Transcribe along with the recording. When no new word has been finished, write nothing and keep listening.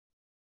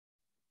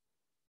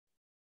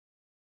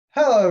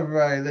Hello,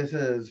 everybody. This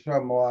is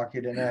from Milwaukee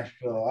to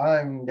Nashville.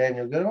 I'm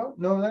Daniel Goodwin.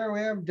 And over there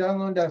we have John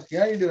Lewandowski.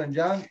 How you doing,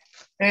 John?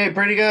 Hey,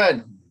 pretty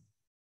good.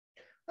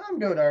 I'm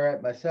doing all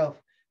right myself.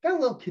 Got a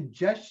little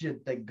congestion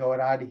thing going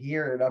on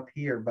here and up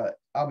here, but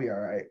I'll be all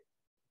right.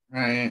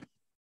 Right.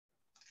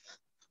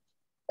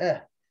 Eh,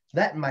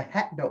 that and my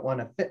hat don't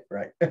want to fit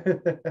right.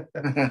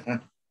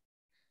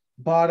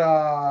 But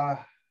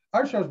our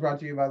show is brought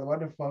to you by the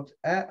wonderful folks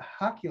at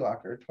Hockey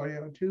Locker,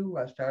 2002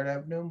 West Hart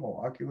Avenue,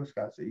 Milwaukee,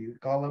 Wisconsin. You can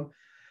call them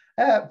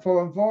at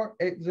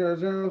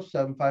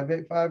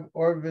 414-800-7585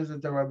 or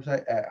visit their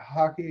website at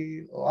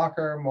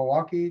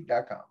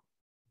hockeylockermilwaukee.com.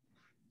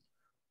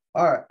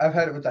 All right, I've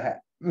had it with the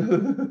hat.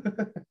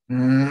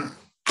 Mm.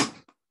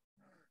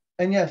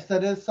 And yes,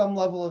 that is some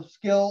level of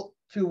skill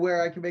to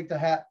where I can make the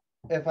hat,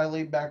 if I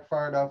lean back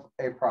far enough,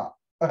 a prop.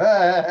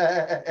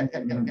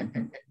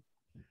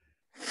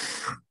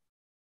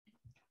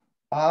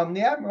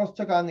 The Admirals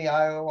took on the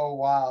Iowa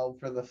Wild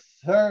for the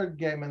third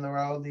game in a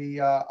row.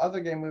 The other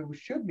game we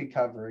should be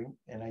covering,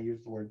 and I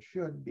use the word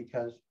should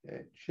because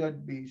it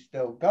should be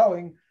still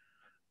going,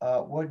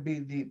 would be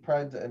the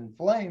Preds and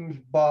Flames,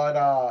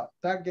 but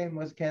that game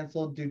was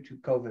canceled due to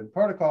COVID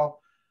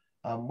protocol.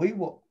 We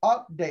will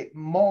update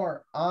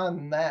more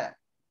on that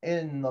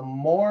in the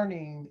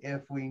morning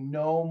if we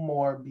know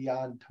more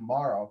beyond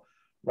tomorrow.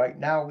 Right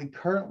now, we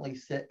currently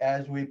sit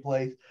as we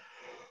play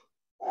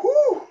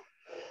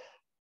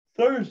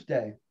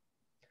Thursday.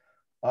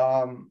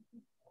 Um,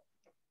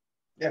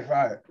 if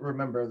I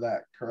remember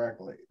that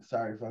correctly.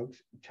 Sorry, folks.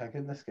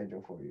 Checking the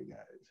schedule for you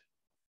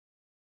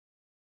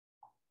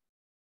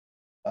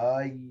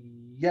guys.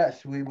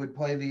 Yes, we would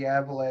play the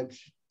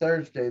Avalanche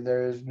Thursday.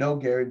 There is no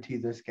guarantee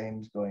this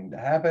game's going to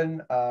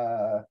happen.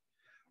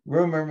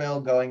 Rumor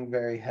mill going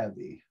very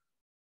heavy.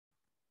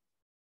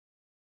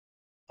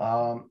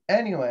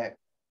 Anyway,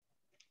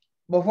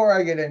 before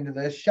I get into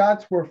this,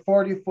 shots were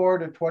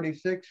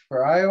 44-26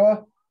 for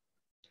Iowa.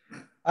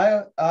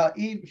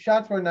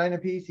 Shots were 9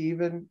 apiece,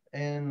 even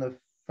in the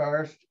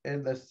first.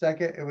 In the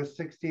second, it was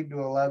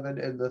 16-11.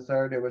 In the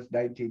third, it was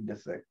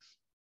 19-6.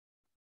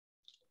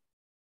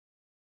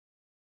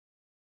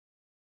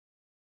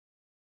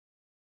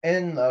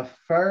 In the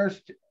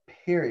first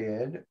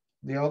period,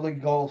 the only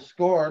goal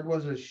scored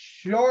was a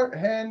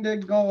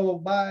short-handed goal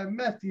by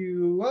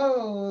Matthew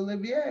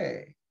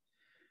Olivier,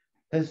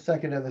 his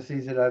second of the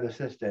season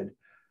unassisted.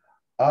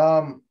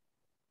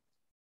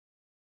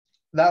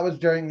 That was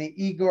during the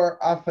Igor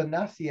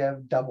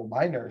Afanasyev double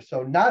minor.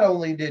 So not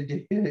only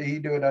did he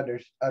do it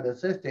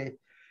unassisted,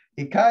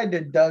 he kind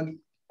of dug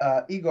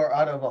Igor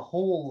out of a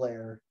hole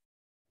there.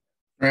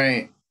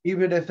 Right.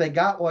 Even if they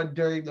got one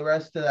during the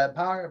rest of that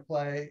power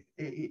play,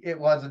 it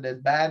wasn't as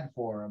bad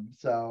for him.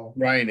 So,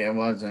 Right, it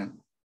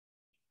wasn't.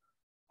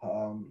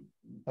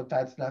 But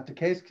that's not the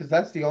case because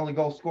that's the only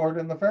goal scored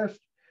in the first.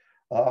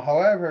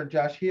 However,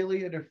 Josh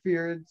Healy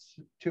interference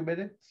 2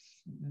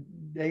 minutes.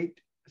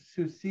 Nate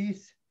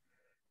Soucis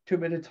 2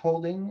 minutes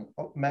holding.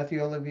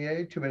 Matthew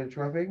Olivier 2 minutes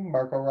roughing.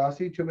 Marco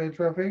Rossi 2 minutes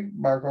roughing.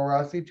 Marco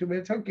Rossi 2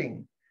 minutes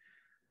hooking.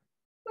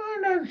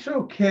 And that's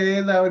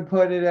okay. That would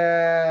put it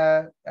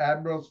at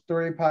Admirals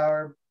 3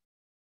 power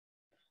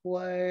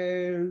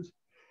plays.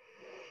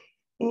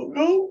 Oh,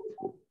 no,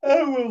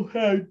 Admiral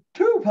had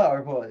 2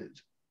 power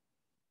plays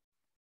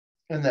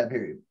in that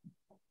period.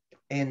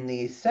 In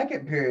the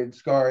second period,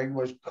 scoring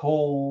was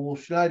Cole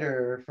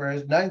Schneider for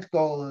his 9th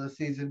goal of the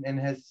season in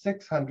his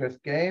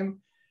 600th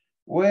game,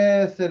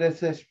 with an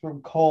assist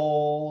from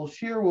Cole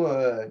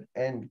Shearwood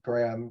and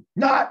Graham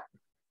Not.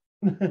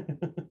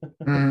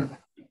 Mm.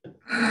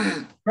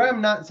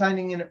 Graham Not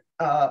signing an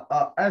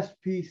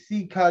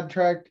SPC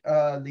contract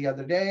the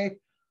other day,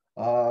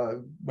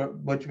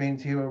 which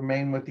means he will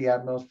remain with the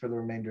Admirals for the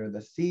remainder of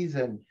the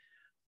season.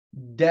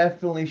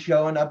 Definitely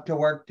showing up to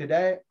work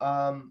today.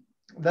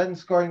 Then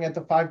scoring at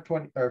the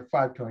 520 or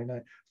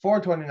 529,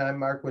 429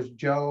 mark was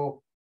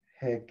Joe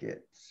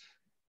Hicketts.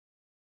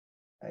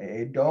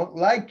 I don't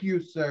like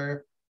you,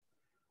 sir.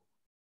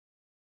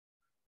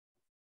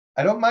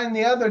 I don't mind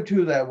the other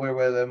 2 that were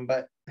with him,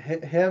 but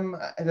him,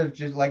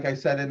 just like I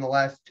said in the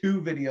last 2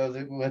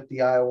 videos with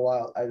the Iowa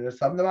Wild, there's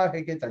something about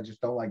Hicketts, I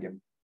just don't like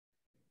him.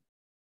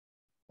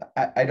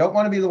 I don't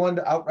want to be the one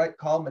to outright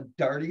call him a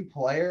dirty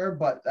player,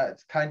 but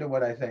that's kind of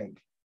what I think.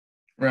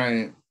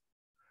 Right.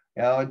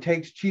 It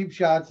takes cheap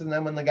shots, and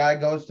then when the guy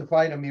goes to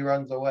fight him, he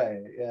runs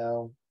away.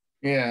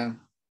 Yeah.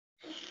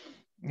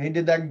 He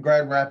did that in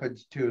Grand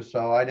Rapids too,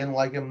 so I didn't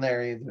like him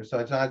there either. So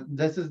it's not.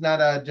 This is not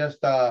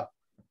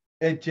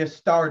it just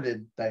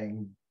started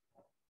thing.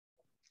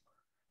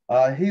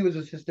 He was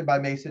assisted by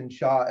Mason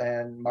Shaw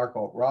and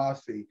Marco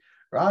Rossi.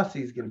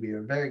 Rossi's going to be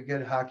a very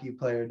good hockey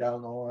player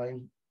down the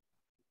line.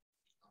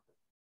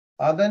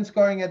 Then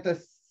scoring at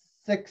the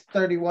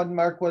 6:31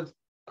 mark was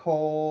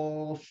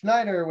Cole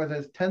Schneider with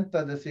his 10th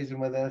of the season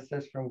with an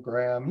assist from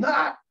Graham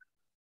Not.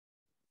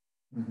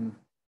 Mm-hmm.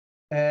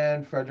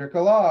 And Frederick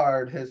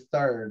Allard, his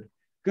 3rd.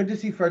 Good to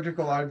see Frederick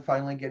Allard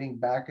finally getting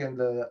back in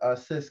the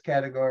assist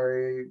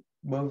category,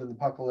 moving the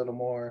puck a little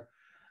more.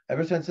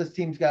 Ever since this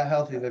team's got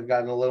healthy, they've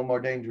gotten a little more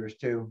dangerous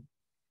too.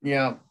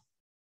 Yeah.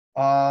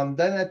 Then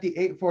at the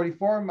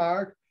 8:44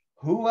 mark,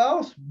 who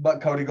else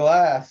but Cody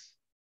Glass?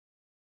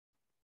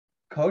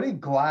 Cody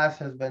Glass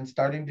has been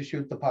starting to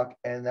shoot the puck,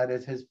 and that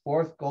is his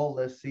 4th goal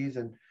this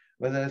season,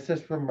 with an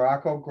assist from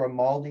Rocco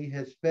Grimaldi,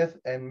 his 5th,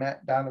 and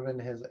Matt Donovan,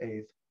 his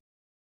 8th.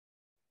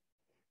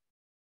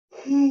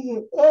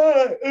 In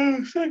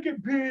the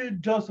second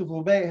period, Joseph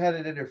LeMay had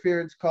an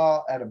interference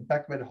call, Adam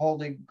Beckman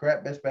holding,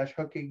 Grant Mismash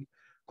hooking,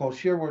 Cole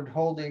Sherwood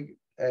holding,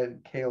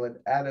 and Kalen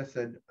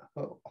Addison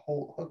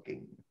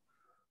hooking.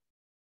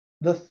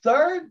 The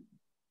third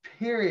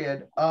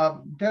period,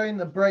 during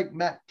the break,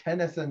 Matt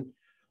Tennyson,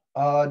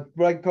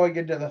 right going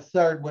into the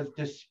third, was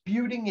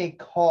disputing a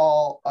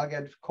call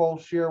against Cole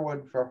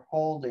Sherwood for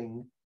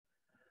holding.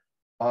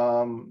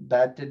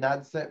 That did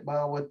not sit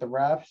well with the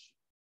refs.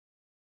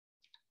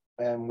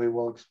 And we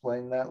will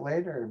explain that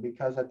later,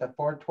 because at the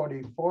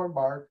 4:24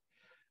 mark,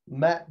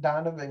 Matt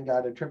Donovan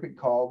got a tripping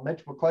call.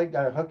 Mitch McClain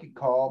got a hooking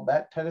call.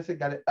 Matt Tennyson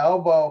got an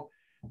elbow.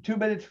 2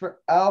 minutes for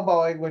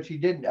elbowing, which he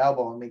didn't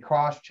elbow him. He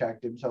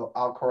cross-checked him, so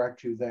I'll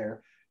correct you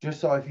there, just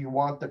so if you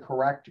want the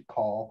correct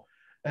call.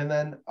 And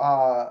then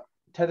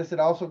Tennyson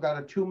also got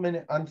a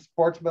 2-minute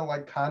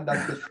unsportsmanlike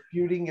conduct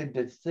disputing a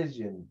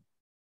decision.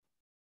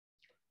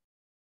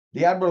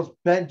 The Admirals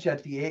bench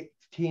at the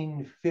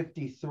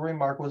 18:53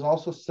 mark was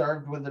also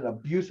served with an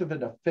abuse of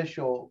an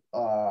official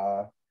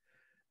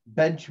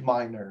bench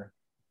minor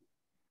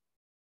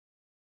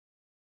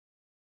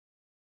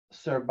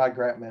served by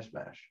Grant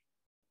Mismash.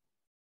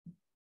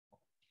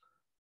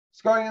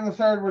 Scoring in the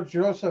third was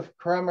Joseph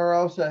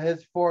Cramarosa,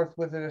 his 4th,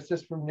 with an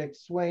assist from Nick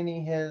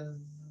Swaney, his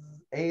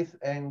 8th,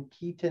 and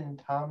Keaton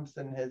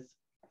Thompson, his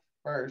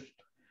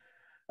 1st.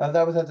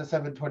 That was at the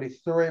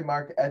 7:23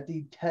 mark. At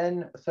the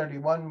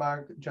 10:31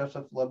 mark,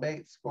 Joseph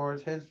LeMay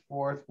scores his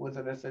 4th with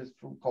an assist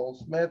from Cole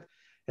Smith,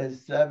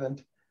 his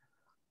 7th.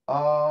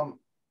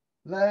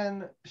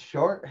 Then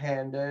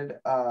shorthanded,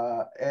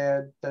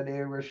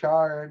 Anthony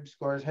Richard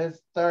scores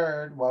his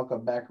 3rd.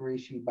 Welcome back,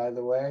 Rishi, by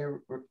the way.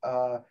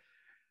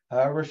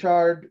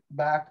 Richard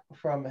back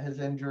from his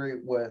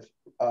injury with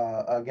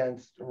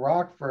against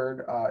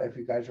Rockford, if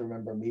you guys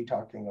remember me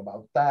talking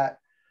about that.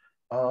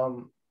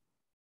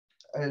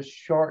 A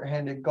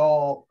shorthanded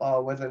goal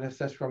with an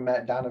assist from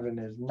Matt Donovan,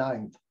 his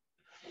 9th.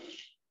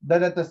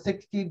 Then at the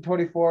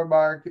 16:24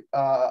 mark,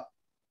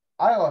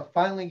 Iowa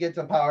finally gets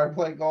a power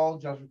play goal.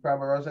 Joseph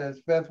Cramarosa,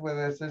 his 5th, with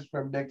an assist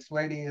from Nick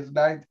Swaney, his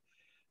 9th,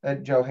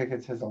 and Joe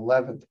Higgins, his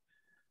 11th.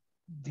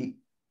 The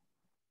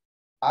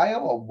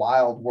Iowa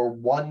Wild were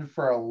 1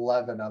 for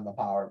 11 on the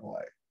power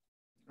play.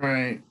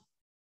 Right.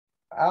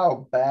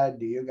 How bad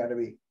do you got to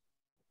be?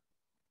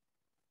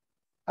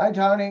 Hi,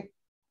 Tony.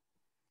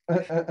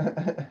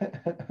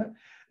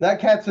 That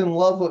cat's in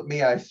love with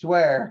me, I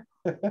swear.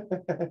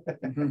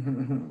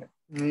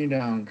 Lay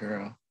down,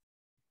 girl.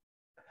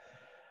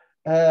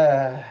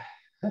 But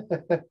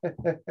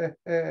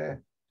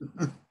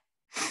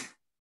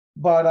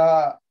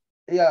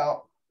yeah,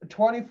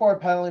 24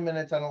 penalty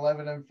minutes on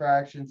 11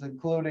 infractions,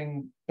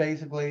 including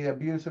basically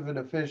abuse of an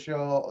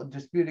official,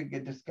 disputing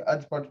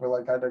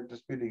unsportsmanlike conduct,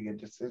 disputing a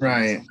decision.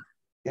 Right.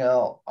 You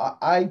know,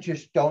 I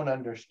just don't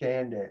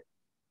understand it.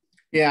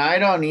 Yeah, I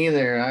don't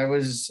either. I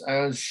was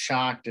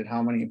shocked at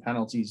how many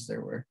penalties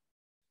there were.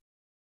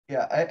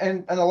 Yeah,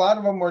 and a lot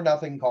of them were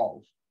nothing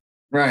calls.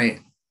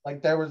 Right.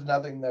 Like there was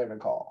nothing there to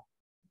call.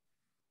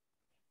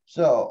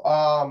 So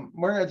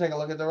we're going to take a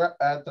look at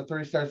the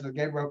 3 stars of the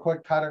game real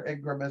quick. Connor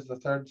Ingram is the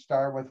 3rd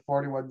star with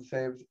 41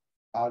 saves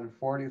out of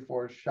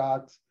 44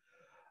 shots.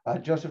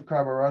 Joseph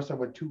Cramarosa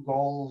with 2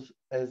 goals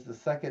is the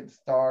 2nd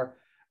star.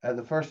 And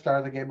the 1st star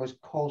of the game was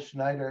Cole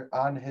Schneider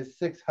on his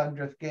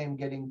 600th game,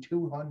 getting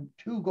 2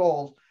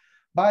 goals.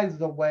 By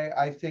the way,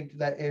 I think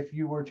that if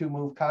you were to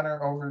move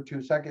Connor over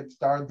to 2nd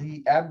star,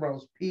 the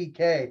Admirals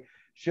PK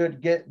should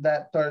get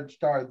that 3rd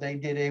star. They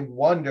did a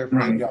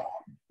wonderful job.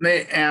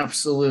 They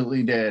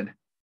absolutely did.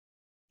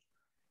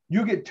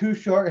 You get 2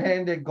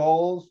 shorthanded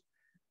goals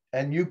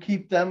and you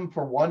keep them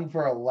for 1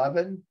 for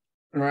 11.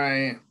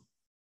 Right.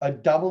 A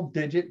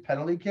double-digit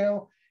penalty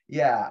kill.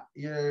 Yeah,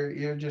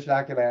 you're just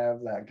not going to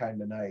have that kind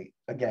of night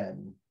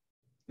again.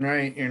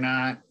 Right, you're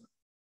not.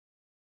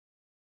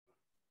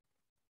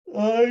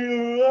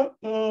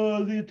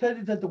 The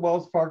attendance at the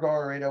Wells Fargo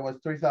Arena was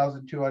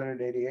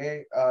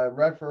 3,288.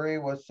 Referee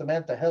was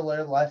Samantha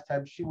Hiller. Last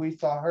time we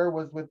saw her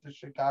was with the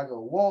Chicago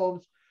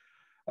Wolves.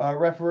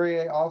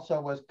 Referee also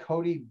was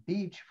Cody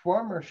Beach,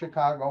 former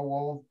Chicago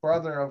Wolf,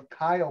 brother of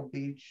Kyle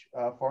Beach,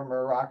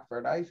 former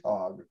Rockford Ice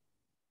Hog.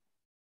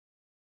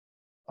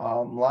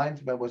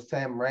 Linesman was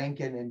Sam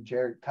Rankin and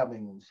Jared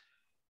Cummins.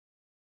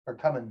 Sorry.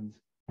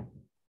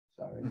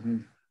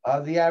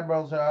 Mm-hmm. The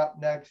Admirals are up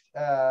next.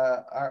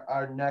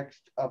 Our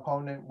next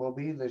opponent will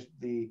be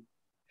the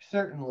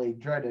certainly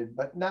dreaded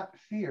but not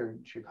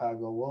feared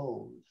Chicago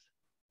Wolves.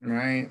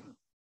 Right.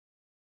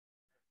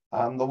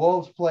 The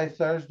Wolves play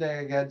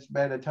Thursday against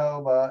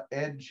Manitoba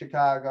in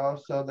Chicago,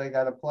 so they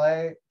got to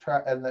play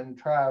and then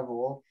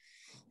travel.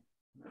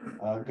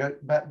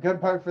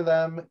 Good part for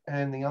them,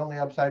 and the only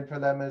upside for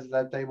them is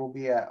that they will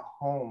be at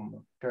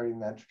home during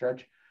that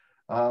stretch.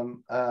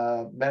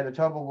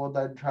 Manitoba will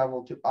then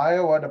travel to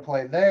Iowa to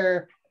play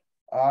there.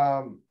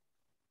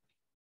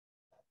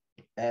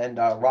 And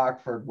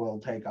Rockford will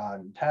take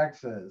on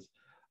Texas.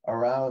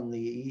 Around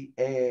the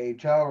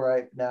AHL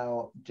right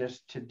now,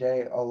 just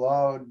today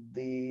alone,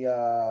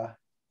 the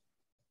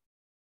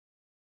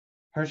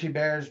Hershey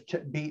Bears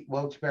beat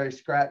Wilkes-Barre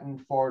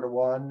Scranton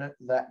 4-1.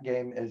 That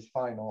game is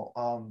final.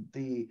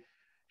 The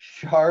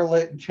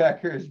Charlotte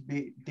Checkers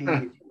beat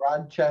the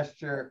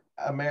Rochester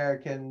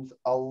Americans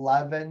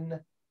 11-1.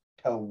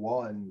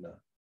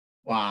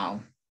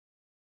 Wow.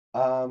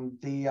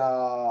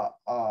 The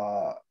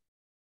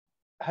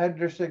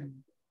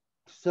Henderson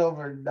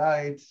Silver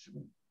Knights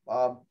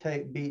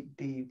beat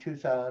the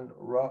Tucson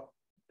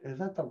is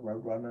that the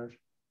Roadrunners?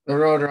 The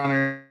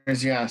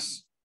Roadrunners,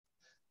 yes.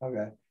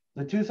 Okay.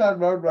 The Tucson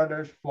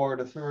Roadrunners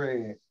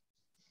 4-3.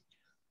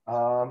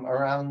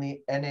 Around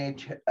the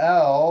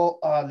NHL,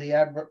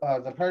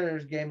 the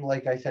Predators game,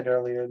 like I said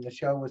earlier, the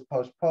show was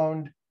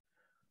postponed.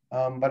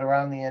 But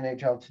around the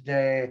NHL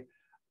today,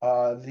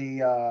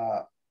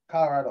 the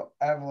Colorado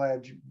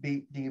Avalanche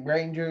beat the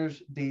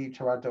Rangers. The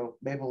Toronto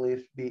Maple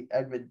Leafs beat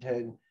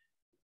Edmonton,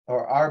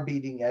 or are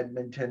beating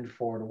Edmonton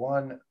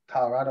 4-1.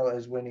 Colorado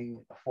is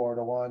winning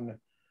 4-1.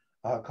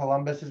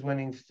 Columbus is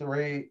winning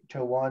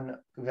 3-1.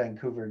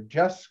 Vancouver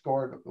just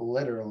scored,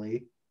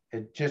 literally.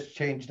 It just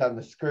changed on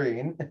the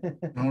screen.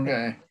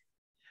 Okay.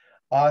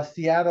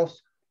 Seattle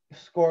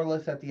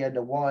scoreless at the end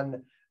of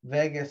one.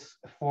 Vegas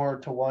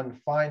 4-1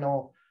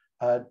 final.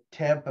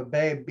 Tampa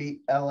Bay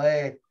beat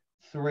LA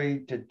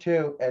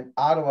 3-2, and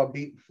Ottawa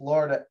beat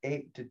Florida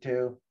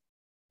 8-2.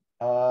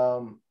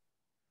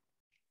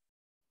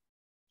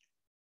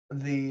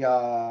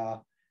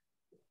 The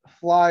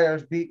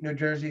Flyers beat New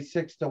Jersey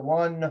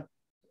 6-1.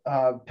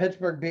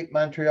 Pittsburgh beat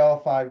Montreal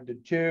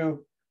 5-2.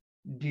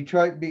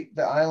 Detroit beat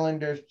the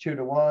Islanders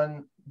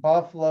 2-1.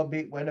 Buffalo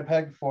beat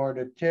Winnipeg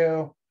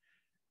 4-2.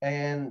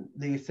 And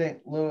the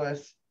St.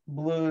 Louis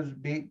Blues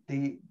beat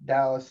the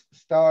Dallas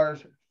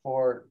Stars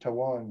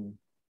 4-1.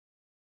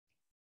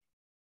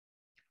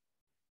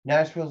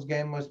 Nashville's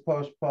game was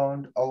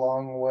postponed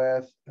along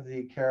with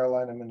the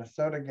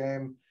Carolina-Minnesota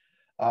game.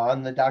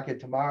 On the docket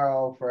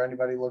tomorrow, for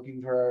anybody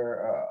looking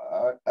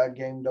for a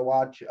game to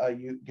watch,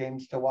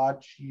 games to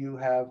watch, you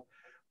have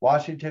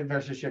Washington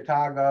versus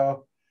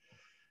Chicago,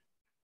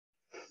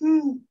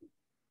 the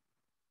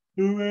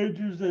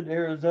Rangers in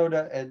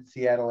Arizona, and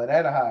Seattle and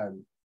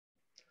Anaheim.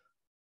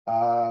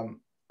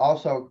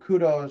 Also,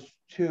 kudos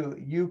to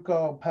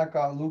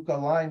Ukko-Pekka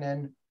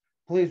Luukalainen.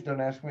 Please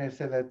don't ask me to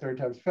say that 3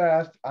 times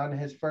fast, on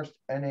his first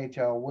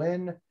NHL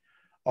win.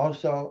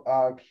 Also,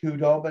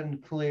 Khudobin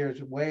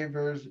clears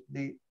waivers.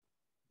 The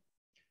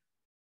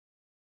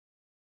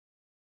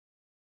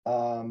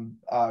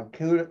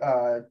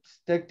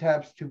stick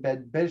taps to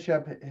Ben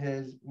Bishop.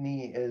 His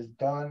knee is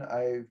done.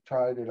 I've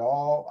tried it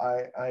all.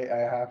 I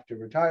have to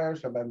retire,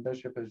 so Ben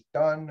Bishop is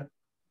done.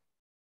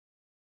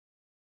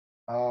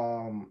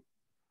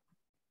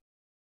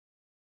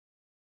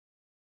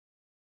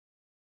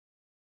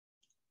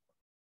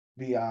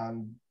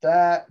 Beyond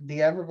that, the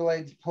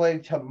Everblades play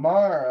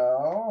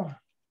tomorrow.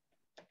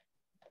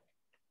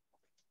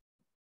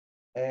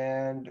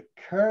 And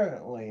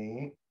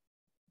currently,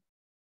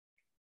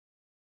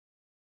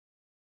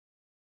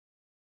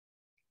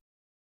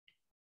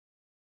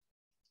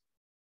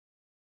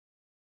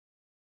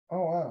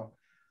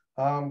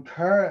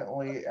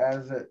 currently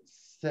as it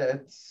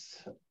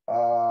sits,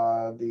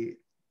 the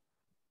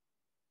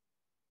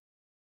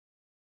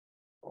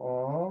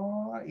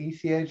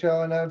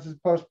ECHL announces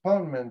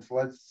postponements.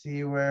 Let's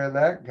see where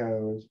that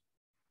goes.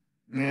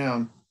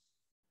 Yeah.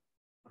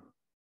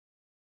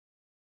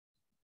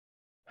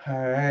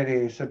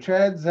 Alrighty, so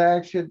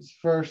transactions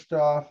first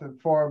off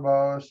and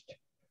foremost.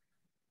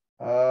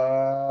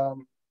 The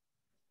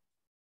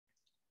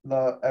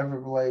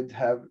Everblades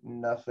have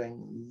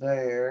nothing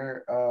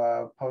there.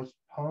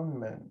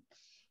 Postponements.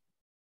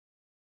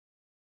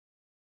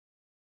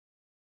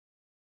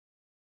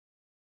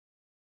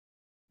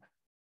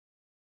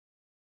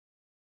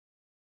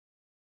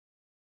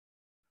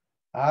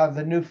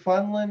 The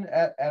Newfoundland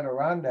at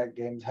Adirondack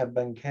games have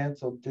been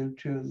canceled due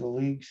to the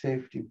league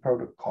safety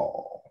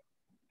protocol.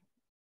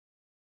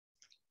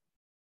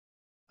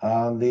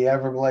 The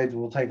Everblades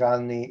will take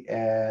on the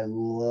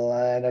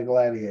Atlanta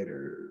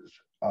Gladiators.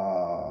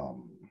 I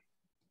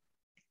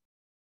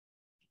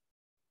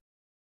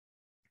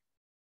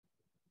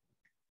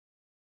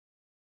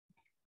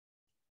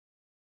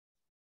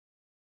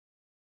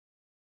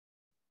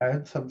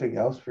had something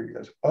else for you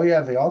guys. Oh, yeah,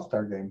 the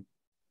All-Star game.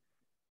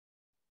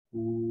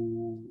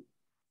 Ooh.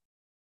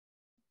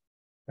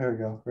 There we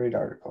go. Great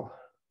article.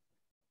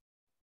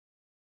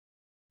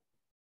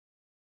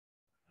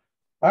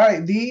 All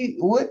right.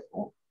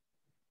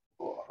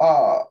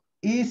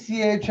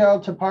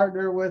 ECHL to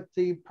partner with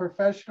the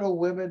Professional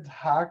Women's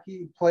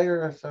Hockey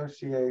Player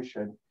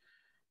Association.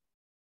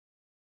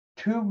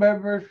 2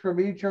 members from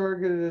each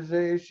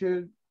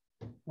organization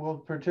will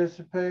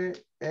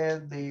participate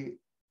in the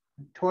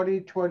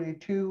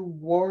 2022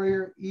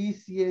 Warrior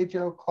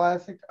ECHL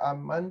Classic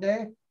on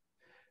Monday.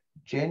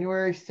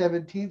 January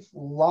 17th,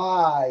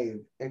 live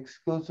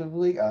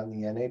exclusively on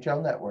the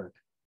NHL Network.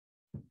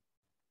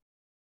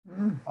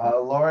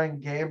 Lauren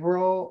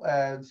Gabriel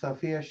and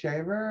Sophia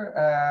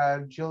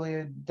Shaver,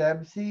 Julia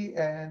Dempsey,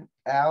 and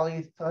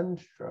Allie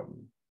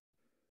Thunstrom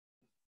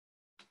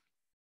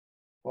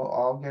will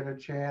all get a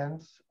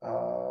chance.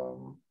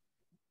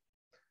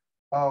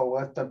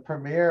 With the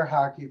Premier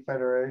Hockey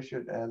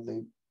Federation and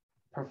the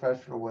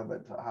Professional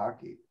Women's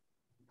Hockey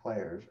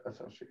Players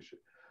Association.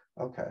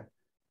 Okay.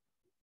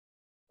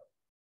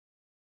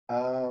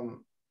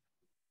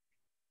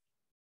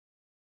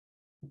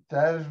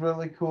 That is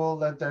really cool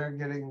that they're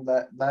getting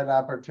that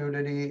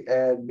opportunity,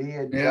 and me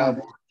and John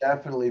will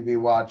definitely be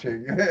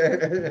watching.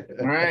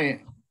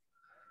 Right.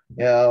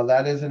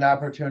 That is an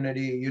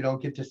opportunity you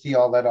don't get to see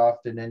all that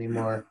often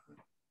anymore.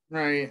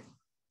 Right.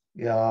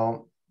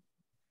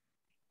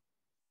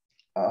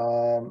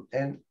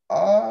 And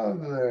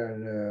other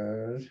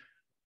news.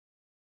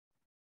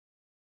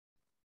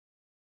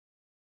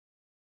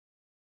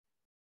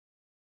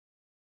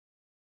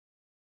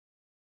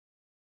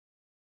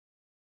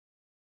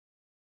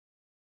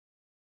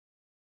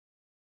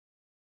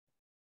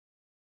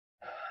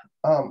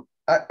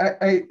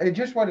 I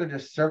just wanted to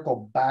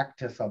circle back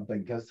to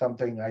something because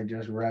something I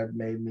just read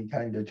made me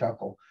kind of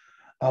chuckle.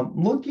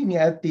 Looking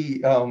at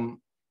the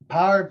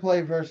power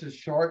play versus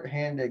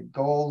shorthanded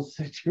goals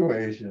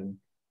situation,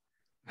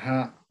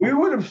 we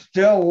would have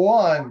still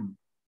won.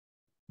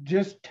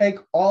 Just take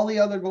all the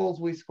other goals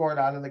we scored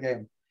out of the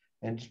game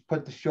and just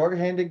put the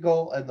shorthanded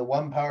goal and the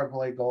one power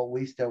play goal,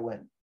 we still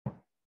win.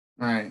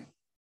 Right.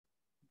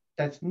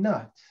 That's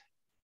nuts.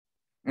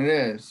 It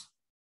is.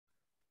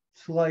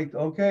 It's like,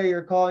 okay,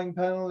 you're calling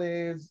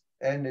penalties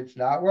and it's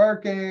not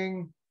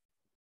working.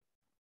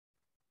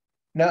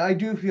 Now, I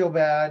do feel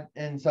bad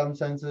in some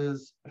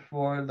senses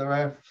for the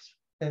refs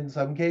in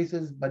some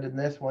cases, but in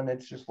this one,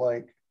 it's just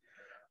like,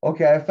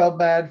 okay, I felt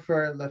bad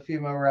for the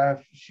female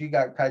ref. She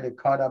got kind of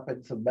caught up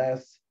in some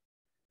mess.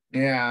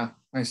 Yeah,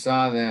 I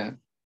saw that.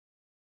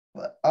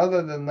 But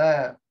other than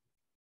that,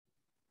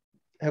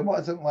 it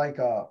wasn't like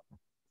a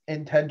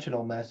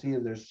intentional mess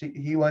either.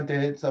 He went to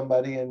hit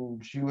somebody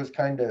and she was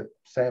kind of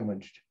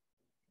sandwiched.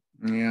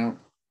 Yeah.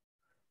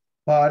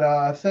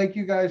 But thank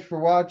you guys for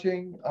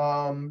watching.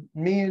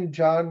 Me and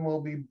John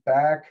will be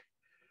back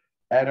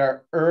at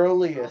our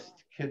earliest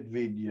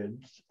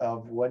convenience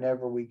of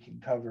whenever we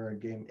can cover a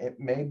game. It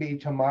may be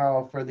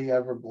tomorrow for the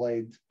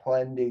Everblades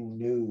pending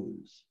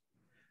news.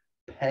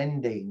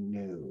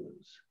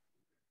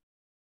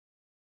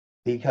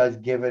 Because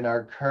given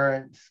our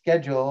current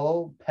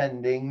schedule,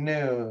 pending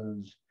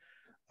news.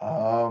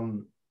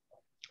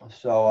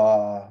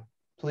 So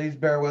please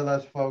bear with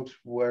us, folks.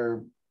 We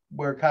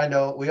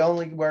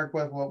only work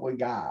with what we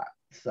got.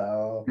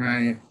 So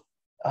right.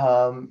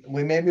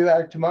 We may be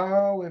back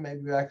tomorrow. We may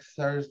be back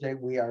Thursday.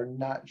 We are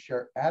not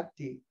sure at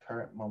the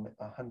current moment,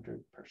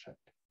 100%.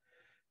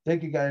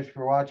 Thank you guys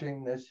for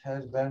watching. This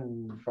has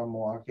been from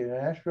Milwaukee to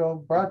Nashville,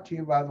 brought to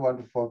you by the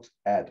wonderful folks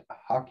at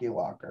Hockey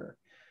Locker.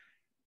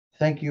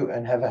 Thank you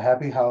and have a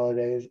happy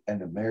holidays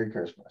and a Merry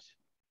Christmas.